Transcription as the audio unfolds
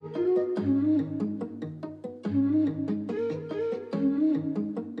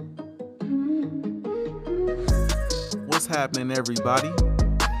happening, everybody?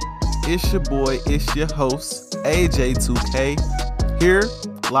 It's your boy, it's your host, AJ2K, here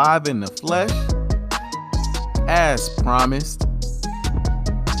live in the flesh, as promised.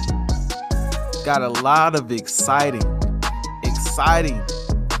 Got a lot of exciting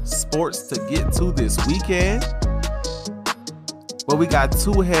sports to get to this weekend. But we got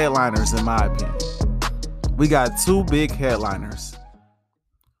two headliners, in my opinion. We got two big headliners.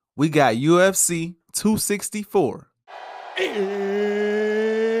 We got UFC 264. It's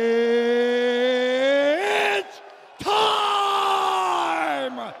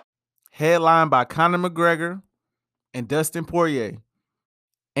time! Headlined by Conor McGregor and Dustin Poirier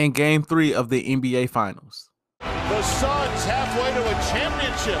in Game 3 of the NBA Finals. The Suns halfway to a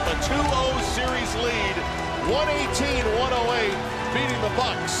championship, a 2-0 series lead, 118-108, beating the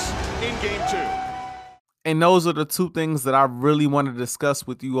Bucks in Game 2. And those are the two things that I really want to discuss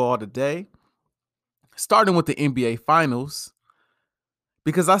with you all today. Starting with the NBA Finals,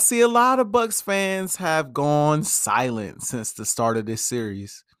 because I see a lot of Bucks fans have gone silent since the start of this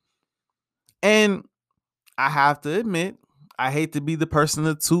series. And I have to admit, I hate to be the person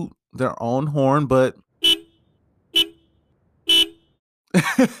to toot their own horn, but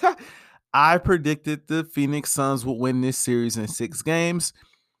I predicted the Phoenix Suns would win this series in 6 games,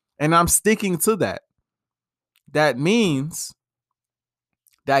 and I'm sticking to that. That means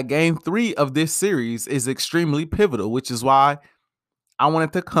that Game 3 of this series is extremely pivotal, which is why I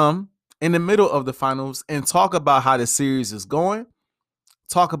wanted to come in the middle of the finals and talk about how the series is going,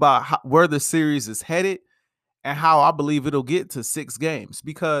 talk about where the series is headed, and how I believe it'll get to 6 games,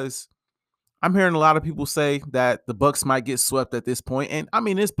 because I'm hearing a lot of people say that the Bucks might get swept at this point, and I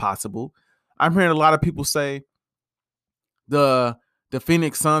mean, it's possible. I'm hearing a lot of people say the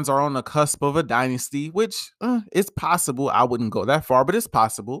Phoenix Suns are on the cusp of a dynasty, which it's possible. I wouldn't go that far, but it's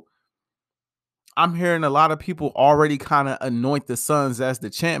possible. I'm hearing a lot of people already kind of anoint the Suns as the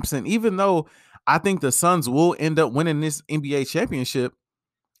champs, and even though I think the Suns will end up winning this NBA championship,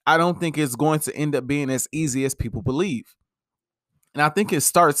 I don't think it's going to end up being as easy as people believe. And I think it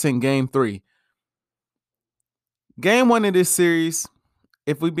starts in Game 3. Game 1 of this series,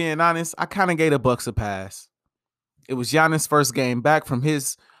 if we're being honest, I kind of gave the Bucks a pass. It was Giannis' first game back from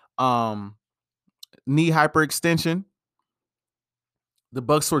his knee hyperextension. The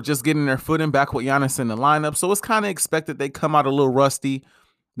Bucks were just getting their footing back with Giannis in the lineup, so it's kind of expected they come out a little rusty.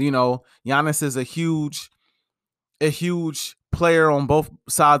 You know, Giannis is a huge player on both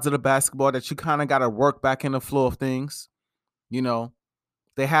sides of the basketball that you kind of got to work back in the flow of things. You know,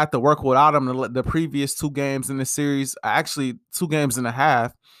 they had to work without him the previous 2 games in the series, actually 2 games and a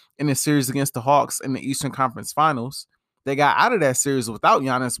half in the series against the Hawks in the Eastern Conference Finals. They got out of that series without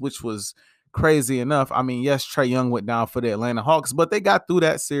Giannis, which was crazy enough. I mean, yes, Trae Young went down for the Atlanta Hawks, but they got through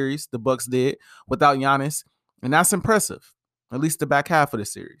that series, the Bucks did, without Giannis, and that's impressive, at least the back half of the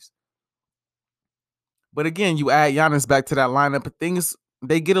series. But again, you add Giannis back to that lineup, and things,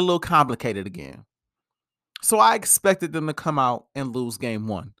 they get a little complicated again. So I expected them to come out and lose Game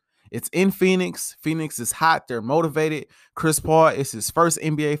 1. It's in Phoenix. Phoenix is hot. They're motivated. Chris Paul is his first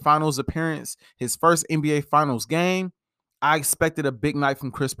NBA Finals appearance, his first NBA Finals game. I expected a big night from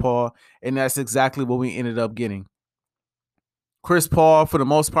Chris Paul, and that's exactly what we ended up getting. Chris Paul, for the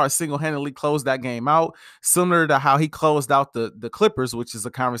most part, single-handedly closed that game out, similar to how he closed out the Clippers, which is a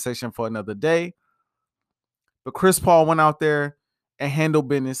conversation for another day. But Chris Paul went out there and handled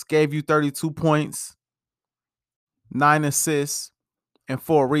business, gave you 32 points, 9 assists, and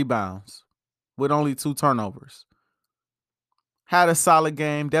 4 rebounds with only 2 turnovers. Had a solid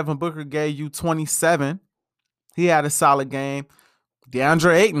game. Devin Booker gave you 27. He had a solid game.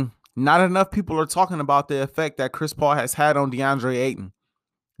 DeAndre Ayton. Not enough people are talking about the effect that Chris Paul has had on DeAndre Ayton.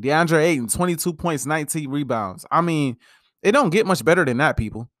 DeAndre Ayton, 22 points, 19 rebounds. I mean, it don't get much better than that,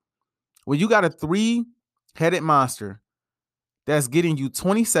 people. When you got a 3-headed monster that's getting you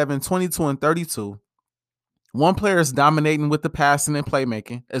 27, 22, and 32, one player is dominating with the passing and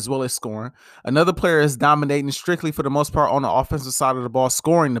playmaking, as well as scoring. Another player is dominating strictly, for the most part, on the offensive side of the ball,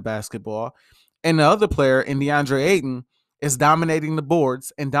 scoring the basketball. And the other player in DeAndre Ayton is dominating the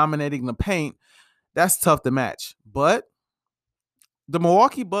boards and dominating the paint. That's tough to match. But the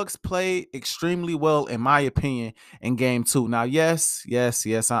Milwaukee Bucks played extremely well, in my opinion, in Game 2. Now, yes,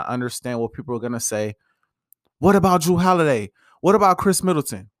 I understand what people are going to say. What about Jrue Holiday? What about Chris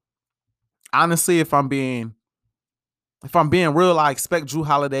Middleton? Honestly, if I'm being real, I expect Jrue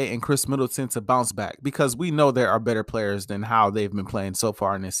Holiday and Chris Middleton to bounce back, because we know there are better players than how they've been playing so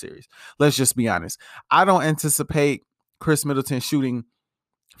far in this series. Let's just be honest. I don't anticipate Chris Middleton shooting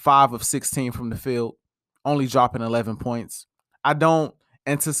 5 of 16 from the field, only dropping 11 points. I don't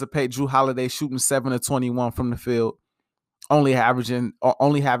anticipate Jrue Holiday shooting 7 of 21 from the field, only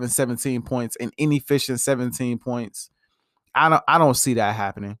having 17 points, an inefficient 17 points. I don't see that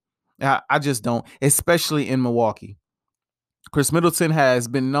happening. I just don't, especially in Milwaukee. Chris Middleton has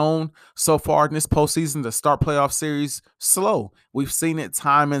been known so far in this postseason to start playoff series slow. We've seen it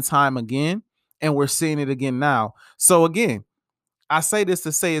time and time again, and we're seeing it again now. So again, I say this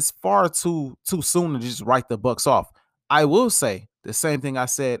to say it's far too soon to just write the Bucks off. I will say the same thing I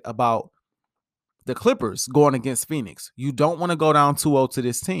said about the Clippers going against Phoenix. You don't want to go down 2-0 to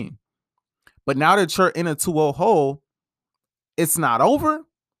this team. But now that you're in a 2-0 hole, it's not over.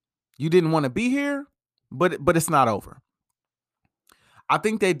 You didn't want to be here, but it's not over. I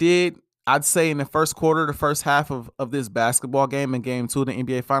think they did, I'd say in the first quarter, the first half of this basketball game in game 2 of the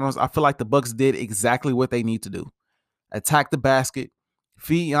NBA Finals, I feel like the Bucks did exactly what they need to do. Attack the basket,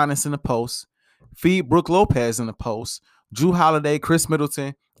 feed Giannis in the post, feed Brook Lopez in the post, Jrue Holiday, Chris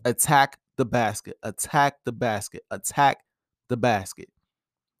Middleton, attack the basket, attack the basket, attack the basket.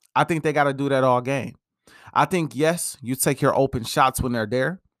 I think they got to do that all game. I think, yes, you take your open shots when they're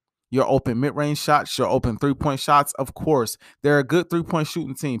there, your open mid-range shots, your open three-point shots. Of course, they're a good three-point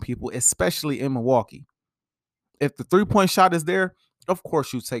shooting team, people, especially in Milwaukee. If the three-point shot is there, of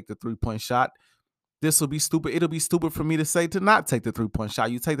course you take the three-point shot. This will be stupid. It'll be stupid for me to say to not take the three-point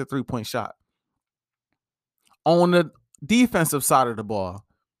shot. You take the three-point shot. On the defensive side of the ball,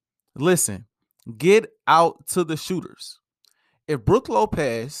 listen, get out to the shooters. If Brook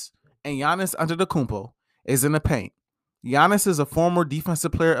Lopez and Giannis Antetokounmpo is in the paint, Giannis is a former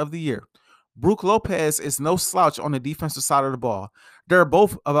defensive player of the year. Brook Lopez is no slouch on the defensive side of the ball. They're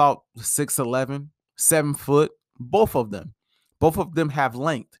both about 6'11", 7 foot, both of them. Both of them have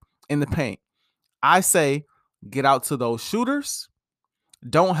length in the paint. I say get out to those shooters.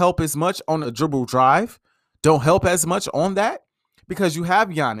 Don't help as much on the dribble drive. Don't help as much on that because you have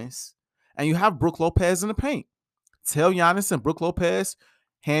Giannis and you have Brook Lopez in the paint. Tell Giannis and Brook Lopez,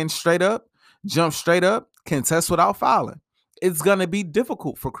 hands straight up, jump straight up, contest without fouling. It's going to be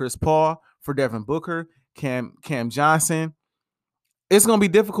difficult for Chris Paul, for Devin Booker, Cam Johnson. It's going to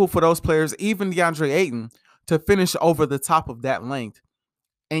be difficult for those players, even DeAndre Ayton, to finish over the top of that length.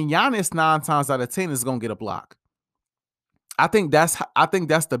 And Giannis 9 times out of 10 is going to get a block. I think that's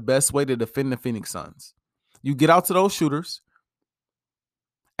the best way to defend the Phoenix Suns. You get out to those shooters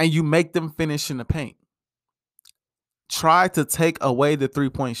and you make them finish in the paint. Try to take away the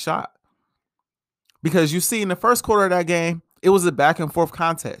three-point shot. Because you see in the first quarter of that game, it was a back and forth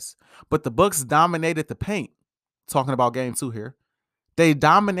contest. But the Bucks dominated the paint. Talking about game 2 here. They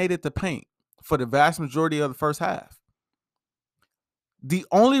dominated the paint for the vast majority of the first half. The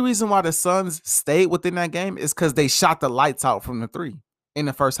only reason why the Suns stayed within that game is because they shot the lights out from the three in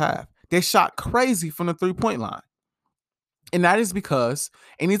the first half. They shot crazy from the three-point line. And that is because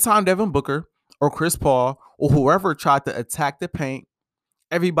anytime Devin Booker or Chris Paul or whoever tried to attack the paint,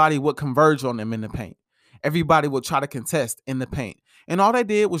 everybody would converge on them in the paint. Everybody would try to contest in the paint. And all they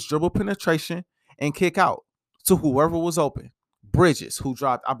did was dribble penetration and kick out to whoever was open. Bridges, who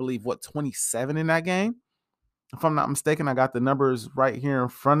dropped, I believe, 27 in that game? If I'm not mistaken, I got the numbers right here in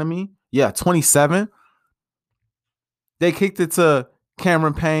front of me. Yeah, 27. They kicked it to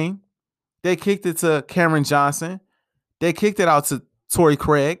Cameron Payne. They kicked it to Cameron Johnson. They kicked it out to Torrey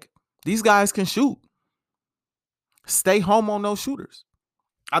Craig. These guys can shoot. Stay home on those shooters.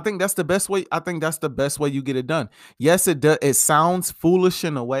 I think that's the best way. I think that's the best way you get it done. Yes, it does. It sounds foolish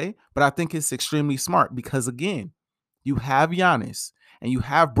in a way, but I think it's extremely smart because, again, you have Giannis and you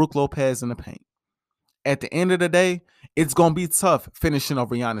have Brook Lopez in the paint. At the end of the day, it's going to be tough finishing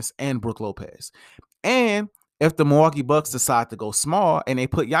over Giannis and Brook Lopez. And if the Milwaukee Bucks decide to go small and they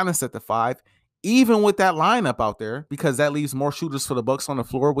put Giannis at the 5, even with that lineup out there, because that leaves more shooters for the Bucks on the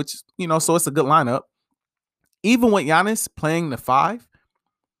floor, which, so it's a good lineup. Even with Giannis playing the 5,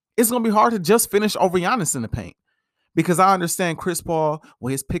 it's going to be hard to just finish over Giannis in the paint. Because I understand Chris Paul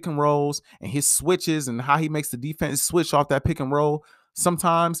with his pick and rolls and his switches and how he makes the defense switch off that pick and roll.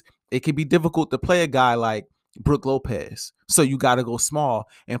 Sometimes it can be difficult to play a guy like Brook Lopez. So you got to go small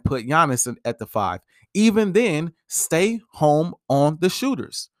and put Giannis at the 5. Even then, stay home on the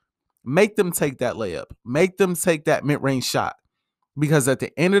shooters. Make them take that layup. Make them take that mid-range shot. Because at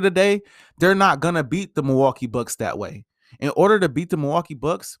the end of the day, they're not going to beat the Milwaukee Bucks that way. In order to beat the Milwaukee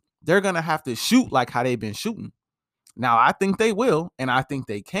Bucks, they're going to have to shoot like how they've been shooting. Now, I think they will, and I think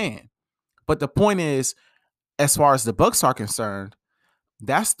they can. But the point is, as far as the Bucks are concerned,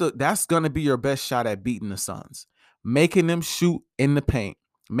 that's going to be your best shot at beating the Suns. Making them shoot in the paint.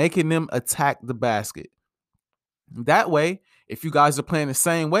 Making them attack the basket. That way, if you guys are playing the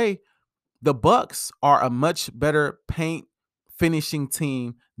same way, the Bucks are a much better paint finishing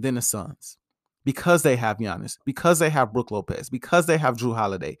team than the Suns. because they have Giannis, because they have Brook Lopez, because they have Jrue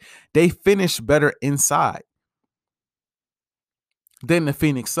Holiday. They finish better inside than the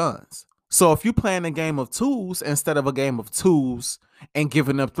Phoenix Suns. So if you playing a game of twos instead of a game of twos and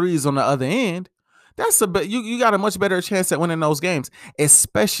giving up threes on the other end, that's you got a much better chance at winning those games,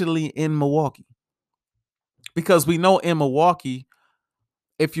 especially in Milwaukee. Because we know in Milwaukee,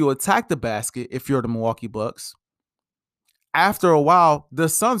 if you attack the basket, if you're the Milwaukee Bucks, after a while, the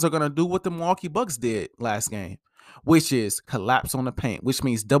Suns are going to do what the Milwaukee Bucks did last game, which is collapse on the paint, which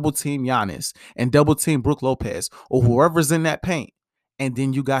means double team Giannis and double team Brook Lopez or whoever's in that paint. And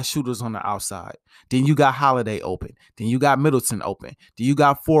then you got shooters on the outside. Then you got Holiday open. Then you got Middleton open. Then you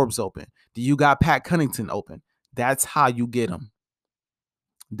got Forbes open. Then you got Pat Connaughton open. That's how you get them.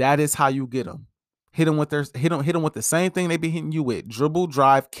 That is how you get them. Hit them with the same thing they be hitting you with. Dribble,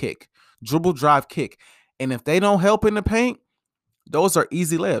 drive, kick. Dribble, drive, kick. And if they don't help in the paint, those are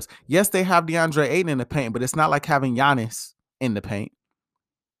easy layups. Yes, they have DeAndre Ayton in the paint, but it's not like having Giannis in the paint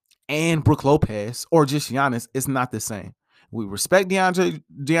and Brook Lopez or just Giannis. It's not the same. We respect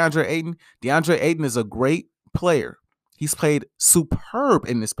DeAndre Ayton. DeAndre Ayton is a great player. He's played superb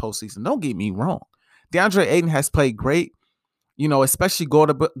in this postseason. Don't get me wrong. DeAndre Ayton has played great, especially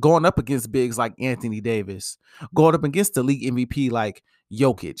going up against bigs like Anthony Davis, going up against the league MVP like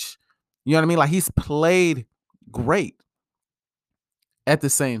Jokic. You know what I mean? Like, he's played great. At the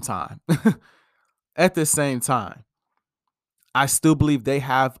same time, I still believe they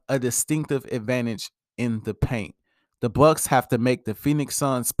have a distinctive advantage in the paint. The Bucks have to make the Phoenix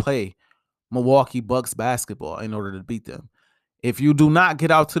Suns play Milwaukee Bucks basketball in order to beat them. If you do not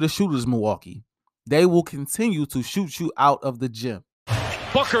get out to the shooters, Milwaukee, they will continue to shoot you out of the gym.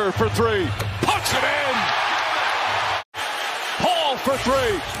 Booker for three. Puts it in. Paul for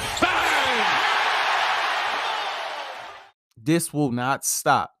three. Bang! This will not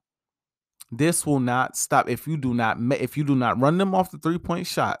stop. This will not stop. If you do not run them off the 3-point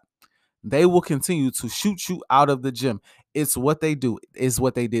shot, they will continue to shoot you out of the gym. It's what they do. It's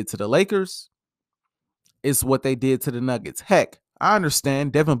what they did to the Lakers. It's what they did to the Nuggets. Heck, I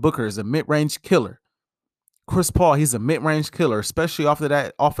understand Devin Booker is a mid-range killer. Chris Paul, he's a mid-range killer, especially off of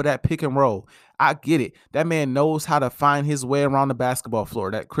that pick and roll. I get it. That man knows how to find his way around the basketball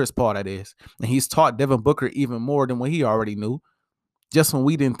floor, that Chris Paul, that is. And he's taught Devin Booker even more than what he already knew. Just when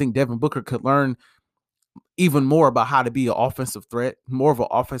we didn't think Devin Booker could learn even more about how to be an offensive threat, more of an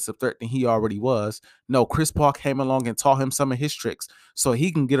offensive threat than he already was. No, Chris Paul came along and taught him some of his tricks so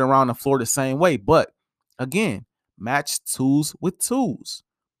he can get around the floor the same way. But again, match twos with twos.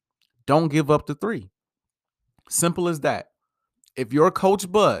 Don't give up the three. Simple as that. If you're Coach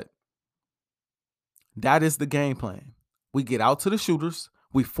Bud, that is the game plan. We get out to the shooters.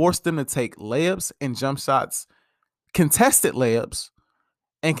 We force them to take layups and jump shots, contested layups,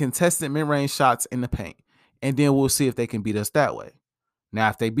 and contested mid-range shots in the paint. And then we'll see if they can beat us that way. Now,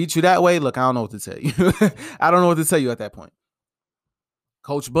 if they beat you that way, look, I don't know what to tell you. I don't know what to tell you at that point.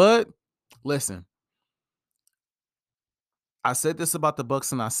 Coach Bud, listen. I said this about the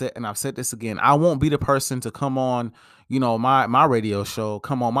Bucks, and I've said this again. I won't be the person to come on, my radio show,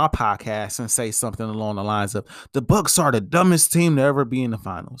 come on my podcast and say something along the lines of the Bucks are the dumbest team to ever be in the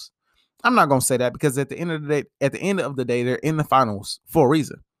finals. I'm not going to say that because at the end of the day, they're in the finals for a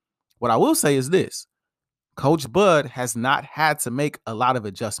reason. What I will say is this. Coach Bud has not had to make a lot of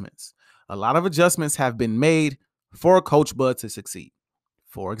adjustments. A lot of adjustments have been made for Coach Bud to succeed.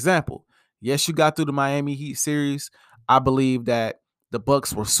 For example, yes, you got through the Miami Heat series. I believe that the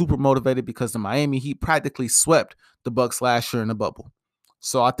Bucks were super motivated because the Miami Heat practically swept the Bucks last year in the bubble.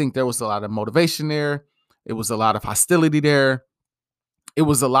 So I think there was a lot of motivation there. It was a lot of hostility there. It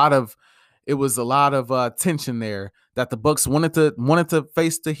was a lot of tension there that the Bucks wanted to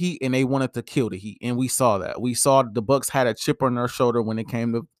face the Heat and they wanted to kill the Heat. And we saw that. We saw the Bucks had a chip on their shoulder when it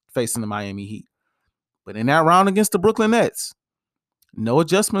came to facing the Miami Heat. But in that round against the Brooklyn Nets, no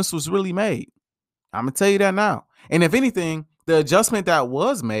adjustments was really made. I'm going to tell you that now. And if anything, the adjustment that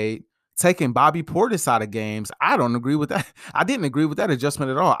was made, taking Bobby Portis out of games, I don't agree with that. I didn't agree with that adjustment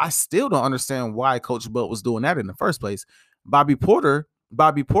at all. I still don't understand why Coach Bud was doing that in the first place. Bobby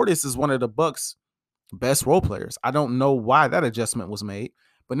Portis is one of the Bucks' best role players. I don't know why that adjustment was made.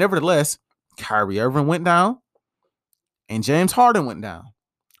 But nevertheless, Kyrie Irving went down and James Harden went down.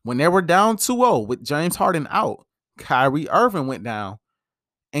 When they were down 2-0 with James Harden out, Kyrie Irving went down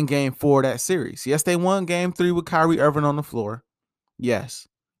in game 4 of that series. Yes, they won game 3 with Kyrie Irving on the floor. Yes.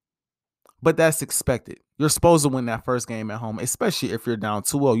 But that's expected. You're supposed to win that first game at home, especially if you're down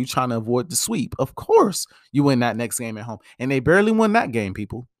 2-0. You're trying to avoid the sweep. Of course, you win that next game at home. And they barely won that game,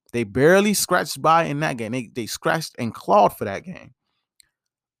 people. They barely scratched by in that game. They scratched and clawed for that game.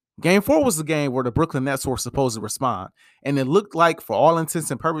 Game 4 was the game where the Brooklyn Nets were supposed to respond. And it looked like, for all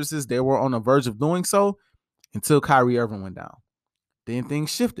intents and purposes, they were on the verge of doing so until Kyrie Irving went down. Then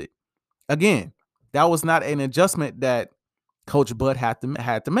things shifted. Again, that was not an adjustment that Coach Bud had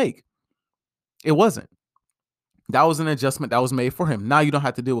to make. It wasn't. That was an adjustment that was made for him. Now you don't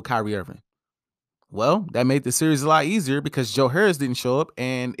have to deal with Kyrie Irving. Well, that made the series a lot easier because Joe Harris didn't show up,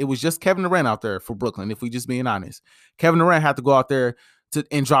 and it was just Kevin Durant out there for Brooklyn, if we just being honest. Kevin Durant had to go out there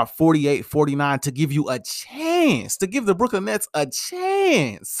and drop 48, 49 to give you a chance, to give the Brooklyn Nets a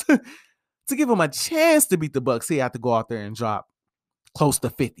chance, to give them a chance to beat the Bucks. He had to go out there and drop close to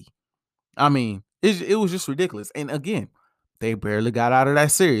 50. I mean, it was just ridiculous. And again, they barely got out of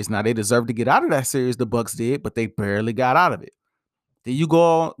that series. Now, they deserved to get out of that series, the Bucks did, but they barely got out of it. Then you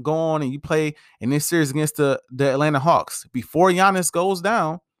go on and you play in this series against the Atlanta Hawks. Before Giannis goes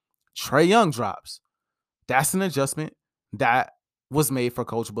down, Trae Young drops. That's an adjustment that was made for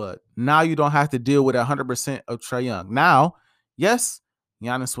Coach Bud. Now you don't have to deal with 100% of Trae Young. Now, yes,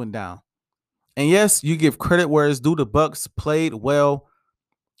 Giannis went down. And yes, you give credit where it's due. The Bucks played well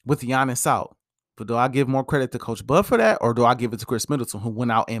with Giannis out. But do I give more credit to Coach Bud for that, or do I give it to Chris Middleton, who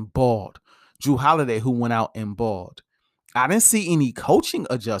went out and balled? Jrue Holiday, who went out and balled? I didn't see any coaching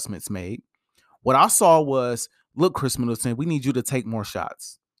adjustments made. What I saw was, look, Chris Middleton, we need you to take more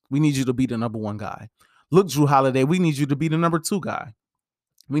shots. We need you to be the number one guy. Look, Jrue Holiday, we need you to be the number two guy.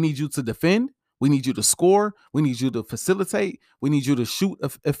 We need you to defend. We need you to score. We need you to facilitate. We need you to shoot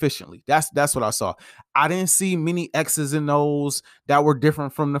efficiently. That's what I saw. I didn't see many X's and O's that were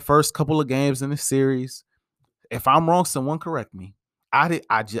different from the first couple of games in the series. If I'm wrong, someone correct me. I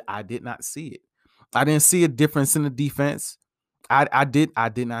did not see it. I didn't see a difference in the defense. I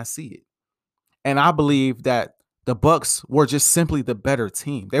did not see it. And I believe that the Bucks were just simply the better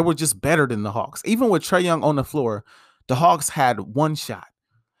team. They were just better than the Hawks. Even with Trae Young on the floor, the Hawks had one shot.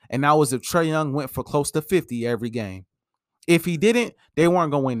 And that was if Trae Young went for close to 50 every game. If he didn't, they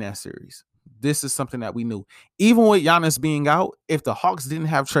weren't going to win that series. This is something that we knew. Even with Giannis being out, if the Hawks didn't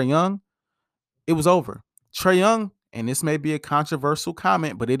have Trae Young, it was over. Trae Young, and this may be a controversial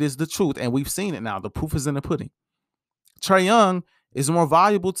comment, but it is the truth, and we've seen it now. The proof is in the pudding. Trae Young is more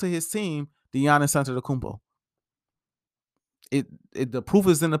valuable to his team than Giannis Antetokounmpo. The proof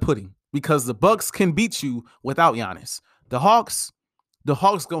is in the pudding because the Bucks can beat you without Giannis. The Hawks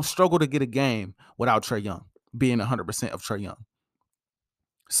gonna struggle to get a game without Trae Young being 100% of Trae Young.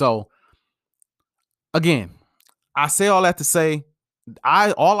 So again, I say all that to say,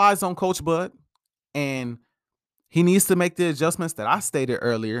 all eyes on Coach Bud, and he needs to make the adjustments that I stated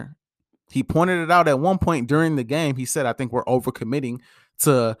earlier. He pointed it out at one point during the game. He said, I think we're overcommitting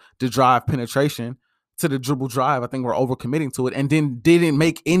to the drive penetration, to the dribble drive. I think we're overcommitting to it, and then didn't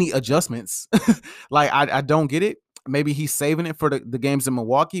make any adjustments. Like, I don't get it. Maybe he's saving it for the games in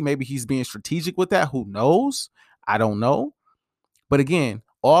Milwaukee. Maybe he's being strategic with that. Who knows? I don't know. But again,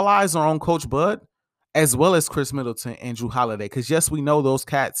 all eyes are on Coach Bud, as well as Chris Middleton and Jrue Holiday. Because yes, we know those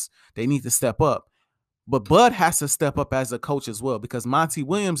cats, they need to step up. But Bud has to step up as a coach as well, because Monty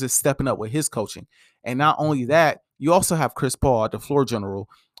Williams is stepping up with his coaching. And not only that, you also have Chris Paul, the floor general,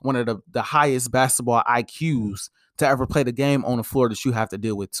 one of the highest basketball IQs to ever play the game on the floor that you have to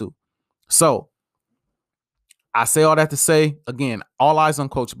deal with too. So I say all that to say, again, all eyes on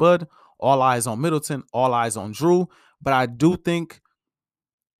Coach Bud, all eyes on Middleton, all eyes on Jrue. But I do think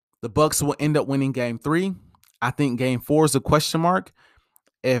the Bucks will end up winning game 3. I think game 4 is a question mark.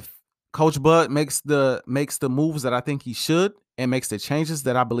 If Coach Bud makes the moves that I think he should and makes the changes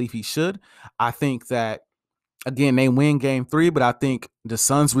that I believe he should, I think that, again, they win game 3, but I think the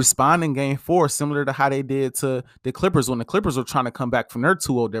Suns respond in game 4, similar to how they did to the Clippers when the Clippers were trying to come back from their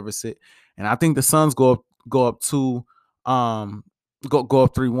 2-0 deficit. And I think the Suns go up 3-1.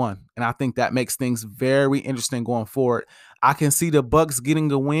 And I think that makes things very interesting going forward. I can see the Bucks getting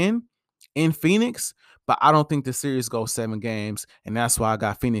the win in Phoenix, but I don't think the series goes 7 games. And that's why I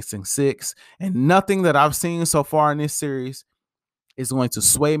got Phoenix in 6. And nothing that I've seen so far in this series is going to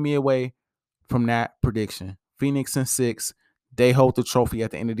sway me away from that prediction. Phoenix in 6. They hold the trophy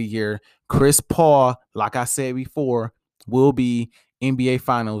at the end of the year. Chris Paul, like I said before, will be NBA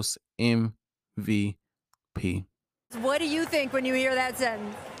Finals MVP. What do you think when you hear that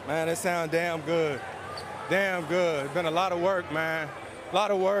sentence? Man, it sounds damn good. Damn good. Been a lot of work, man. A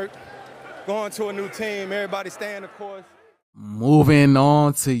lot of work. Going to a new team. Everybody staying the course. Moving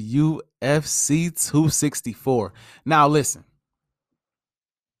on to UFC 264. Now, listen.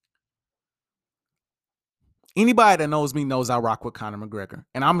 Anybody that knows me knows I rock with Conor McGregor.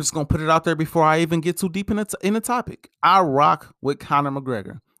 And I'm just going to put it out there before I even get too deep in the topic. I rock with Conor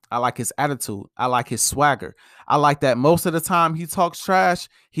McGregor. I like his attitude. I like his swagger. I like that most of the time he talks trash,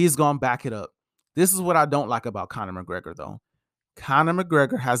 he's going to back it up. This is what I don't like about Conor McGregor, though. Conor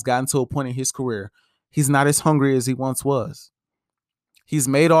McGregor has gotten to a point in his career, he's not as hungry as he once was. He's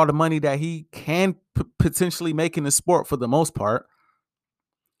made all the money that he can potentially make in the sport for the most part.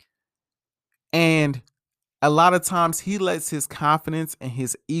 And a lot of times he lets his confidence and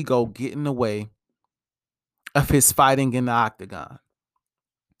his ego get in the way of his fighting in the octagon.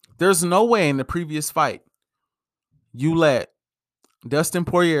 There's no way in the previous fight you let Dustin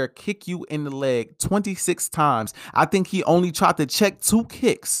Poirier kick you in the leg 26 times. I think he only tried to check 2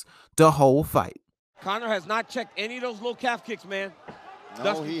 kicks the whole fight. Conor has not checked any of those low calf kicks, man. No,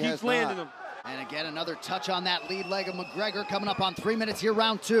 Dustin he keeps has landing not. them. And again, another touch on that lead leg of McGregor coming up on 3 minutes here,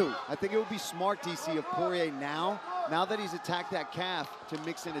 round 2. I think it would be smart, DC, of Poirier now that he's attacked that calf, to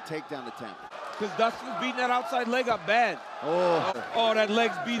mix in a takedown attempt. Because Dustin's beating that outside leg up bad. Oh, that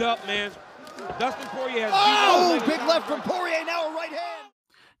leg's beat up, man. Dustin Poirier has beat Oh, big left from Poirier, now a right hand.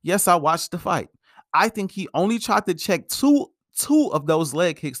 Yes, I watched the fight. I think he only tried to check two of those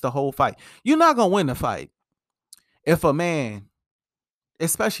leg kicks the whole fight. You're not going to win the fight if a man,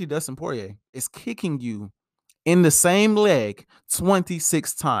 especially Dustin Poirier, is kicking you in the same leg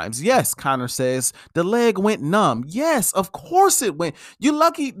 26 times. Yes, Conor says the leg went numb. Yes, of course it went. You're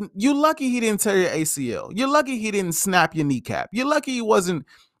lucky he didn't tear your ACL. You're lucky he didn't snap your kneecap. You're lucky he wasn't,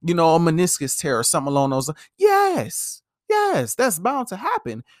 a meniscus tear or something along those lines. Yes, that's bound to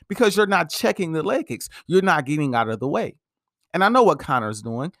happen because you're not checking the leg kicks. You're not getting out of the way. And I know what Conor's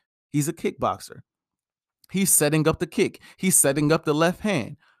doing. He's a kickboxer. He's setting up the kick. He's setting up the left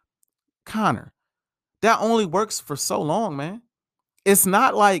hand. Conor, that only works for so long, man. It's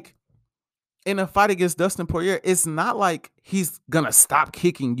not like in a fight against Dustin Poirier, it's not like he's going to stop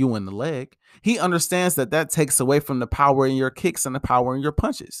kicking you in the leg. He understands that takes away from the power in your kicks and the power in your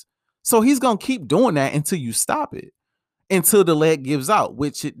punches. So he's going to keep doing that until you stop it, until the leg gives out,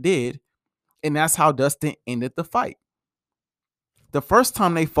 which it did. And that's how Dustin ended the fight. The first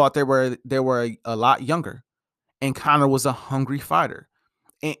time they fought, they were a lot younger, and Conor was a hungry fighter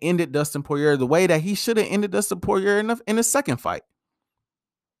and ended Dustin Poirier the way that he should have ended Dustin Poirier in the second fight.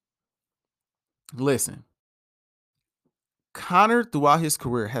 Listen, Conor throughout his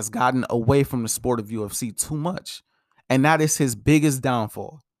career has gotten away from the sport of UFC too much, and that is his biggest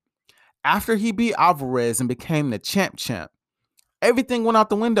downfall. After he beat Alvarez and became the champ, everything went out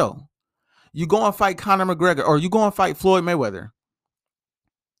the window. You go and fight Conor McGregor, or you go and fight Floyd Mayweather.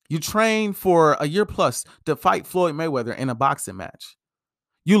 You train for a year plus to fight Floyd Mayweather in a boxing match.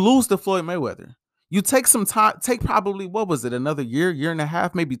 You lose to Floyd Mayweather. You take some time, probably, another year and a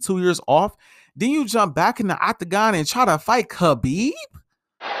half, maybe 2 years off. Then you jump back in the octagon and try to fight Khabib? He's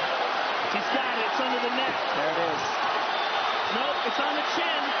got it. It's under the neck. There it is. Nope, it's on the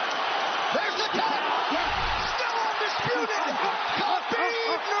chin. There's the tap. Still undisputed.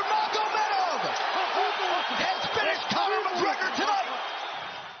 Khabib Nurmagomedov has finished Conor McGregor tonight.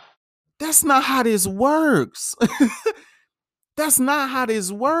 That's not how this works. That's not how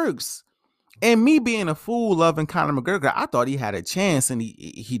this works. And me being a fool loving Conor McGregor, I thought he had a chance, and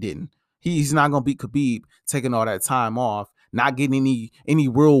he didn't. He's not going to beat Khabib taking all that time off, not getting any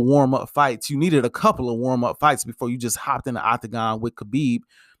real warm-up fights. You needed a couple of warm-up fights before you just hopped in the octagon with Khabib.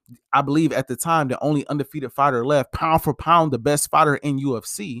 I believe at the time, the only undefeated fighter left, pound for pound, the best fighter in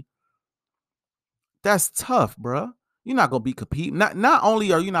UFC. That's tough, bruh. You're not going to beat Khabib. Not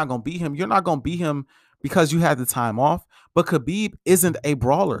only are you not going to beat him, you're not going to beat him because you had the time off, but Khabib isn't a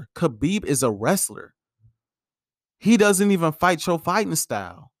brawler. Khabib is a wrestler. He doesn't even fight your fighting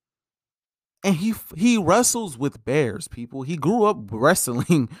style. And he wrestles with bears, people. He grew up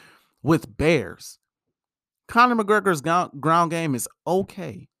wrestling with bears. Conor McGregor's ground game is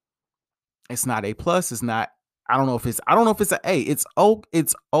okay. It's not A+. It's not, I don't know if it's an A. It's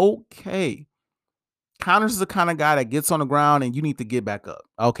okay. Conor's the kind of guy that gets on the ground and you need to get back up.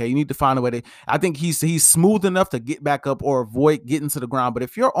 Okay, you need to find a way to. I think he's smooth enough to get back up or avoid getting to the ground. But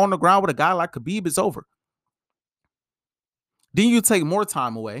if you're on the ground with a guy like Khabib, it's over. Then you take more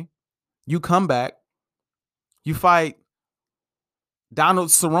time away. You come back. You fight Donald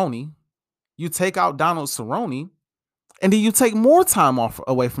Cerrone. You take out Donald Cerrone, and then you take more time off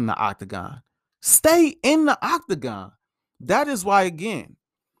away from the octagon. Stay in the octagon. That is why, again,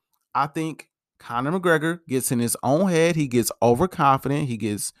 I think Conor McGregor gets in his own head. He gets overconfident. He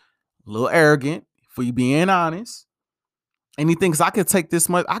gets a little arrogant, for you being honest. And he thinks I can take as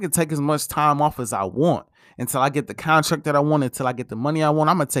much time off as I want until I get the contract that I want, until I get the money I want.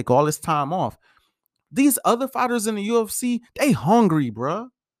 I'm going to take all this time off. These other fighters in the UFC, they hungry, bro.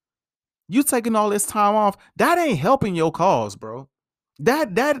 You taking all this time off, that ain't helping your cause, bro.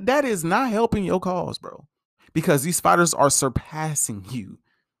 That is not helping your cause, bro. Because these fighters are surpassing you.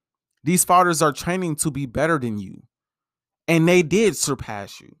 These fighters are training to be better than you. And they did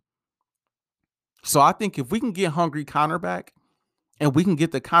surpass you. So I think if we can get Hungry Conor back, and we can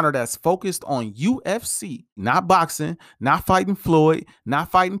get the Conor that's focused on UFC, not boxing, not fighting Floyd,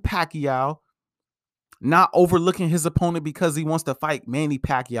 not fighting Pacquiao, not overlooking his opponent because he wants to fight Manny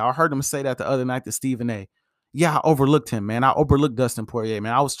Pacquiao. I heard him say that the other night to Stephen A. Yeah, I overlooked him, man. I overlooked Dustin Poirier,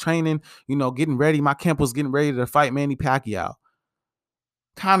 man. I was training, getting ready. My camp was getting ready to fight Manny Pacquiao.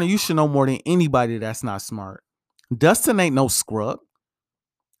 Conor, you should know more than anybody that's not smart. Dustin ain't no scrub.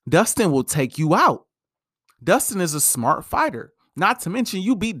 Dustin will take you out. Dustin is a smart fighter. Not to mention,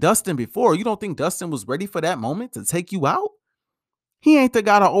 you beat Dustin before. You don't think Dustin was ready for that moment to take you out? He ain't the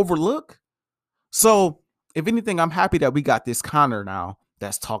guy to overlook. So, if anything, I'm happy that we got this Conor now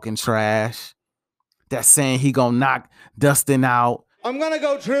that's talking trash, that's saying he gonna knock Dustin out. I'm gonna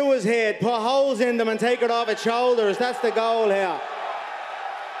go through his head, put holes in them and take it off his shoulders. That's the goal here.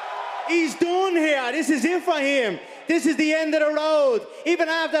 He's done here. This is it for him. This is the end of the road. Even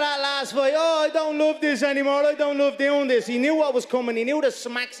after that last fight, I don't love this anymore. I don't love doing this. He knew what was coming. He knew the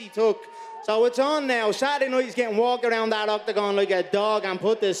smacks he took. So it's on now. Saturday night he's getting walked around that octagon like a dog and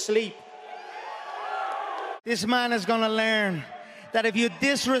put to sleep. This man is going to learn that if you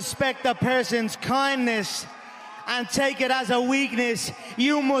disrespect a person's kindness and take it as a weakness,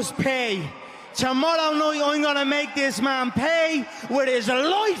 you must pay. Tomorrow night I'm going to make this man pay with his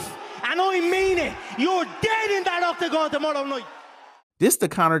life. And I mean it. You're dead in that octagon tomorrow night. This the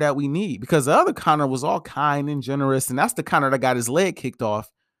Conor that we need, because the other Conor was all kind and generous, and that's the Conor that got his leg kicked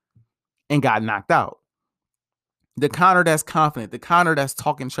off and got knocked out. The Conor that's confident, the Conor that's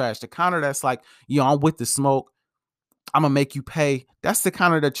talking trash, the Conor that's like, I'm with the smoke. I'm going to make you pay. That's the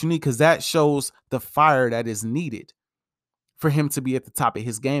Conor that you need, because that shows the fire that is needed for him to be at the top of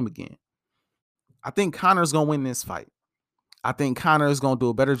his game again. I think Conor's going to win this fight. I think Conor is going to do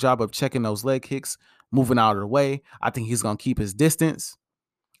a better job of checking those leg kicks, moving out of the way. I think he's going to keep his distance.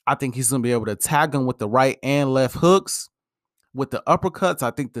 I think he's going to be able to tag him with the right and left hooks. With the uppercuts,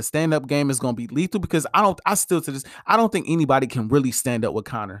 I think the stand-up game is going to be lethal, because I don't think anybody can really stand up with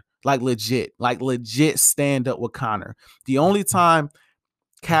Conor. Like legit stand up with Conor. The only time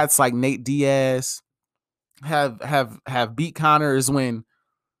cats like Nate Diaz have beat Conor is when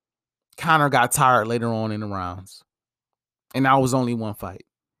Conor got tired later on in the rounds. And that was only one fight.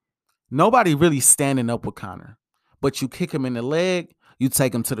 Nobody really standing up with Conor. But you kick him in the leg, you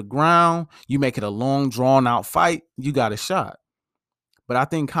take him to the ground, you make it a long, drawn-out fight, you got a shot. But I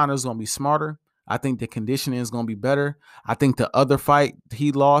think Conor's going to be smarter. I think the conditioning is going to be better. I think the other fight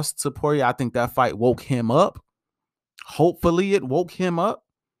he lost to Poirier, I think that fight woke him up. Hopefully it woke him up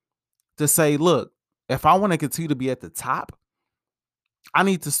to say, look, if I want to continue to be at the top, I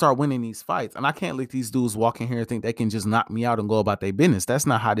need to start winning these fights. And I can't let these dudes walk in here and think they can just knock me out and go about their business. That's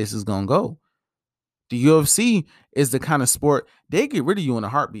not how this is going to go. The UFC is the kind of sport, they get rid of you in a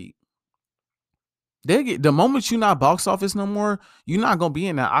heartbeat. The moment you're not box office no more, you're not going to be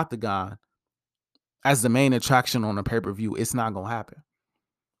in that octagon as the main attraction on a pay-per-view. It's not going to happen.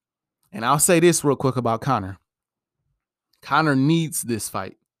 And I'll say this real quick about Conor. Conor needs this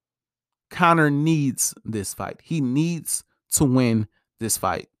fight. Conor needs this fight. He needs to win this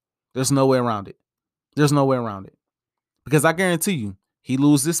fight. There's no way around it. There's no way around it. Because I guarantee you, he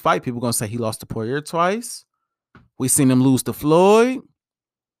lose this fight, people going to say he lost to Poirier twice. We seen him lose to Floyd.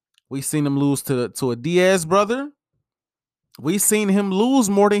 We seen him lose to a Diaz brother. We seen him lose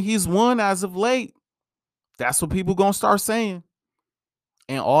more than he's won as of late. That's what people going to start saying.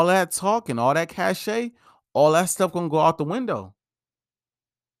 And all that talk and all that cachet, all that stuff going to go out the window.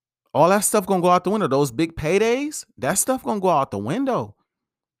 All that stuff going to go out the window. Those big paydays, that stuff going to go out the window.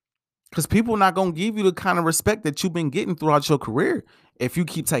 Because people not going to give you the kind of respect that you've been getting throughout your career if you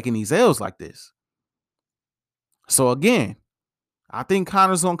keep taking these L's like this. So again, I think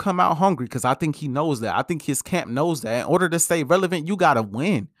Conor's going to come out hungry, because I think he knows that. I think his camp knows that. In order to stay relevant, you got to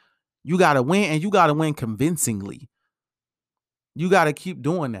win. You got to win, and you got to win convincingly. You got to keep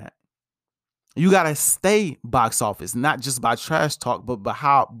doing that. You got to stay box office, not just by trash talk, but by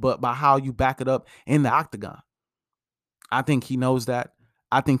how you back it up in the octagon. I think he knows that.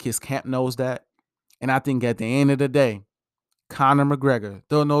 I think his camp knows that. And I think at the end of the day, Conor McGregor,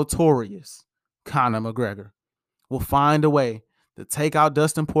 the notorious Conor McGregor, will find a way to take out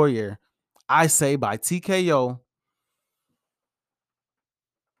Dustin Poirier, I say by TKO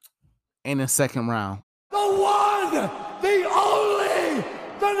in the second round. The one, the only,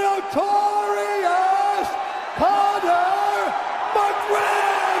 the notorious Conor McGregor!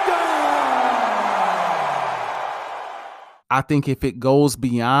 I think if it goes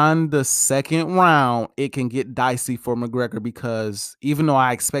beyond the second round, it can get dicey for McGregor, because even though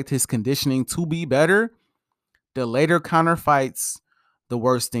I expect his conditioning to be better, the later Conor fights, the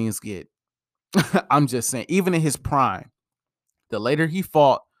worse things get. I'm just saying, even in his prime, the later he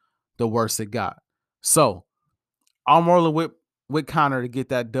fought, the worse it got. So I'm rolling with Conor to get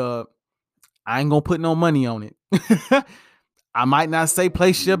that dub. I ain't gonna put no money on it. I might not say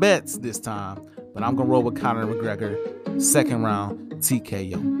place your bets this time, but I'm gonna roll with Conor McGregor, second round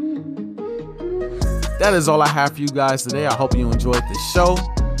TKO. That is all I have for you guys today. I hope you enjoyed the show.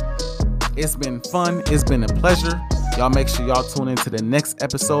 It's been fun. It's been a pleasure. Y'all make sure y'all tune into the next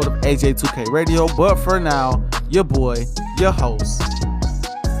episode of AJ2K Radio. But for now, your boy, your host,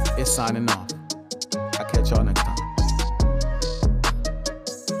 is signing off. I'll catch y'all next time.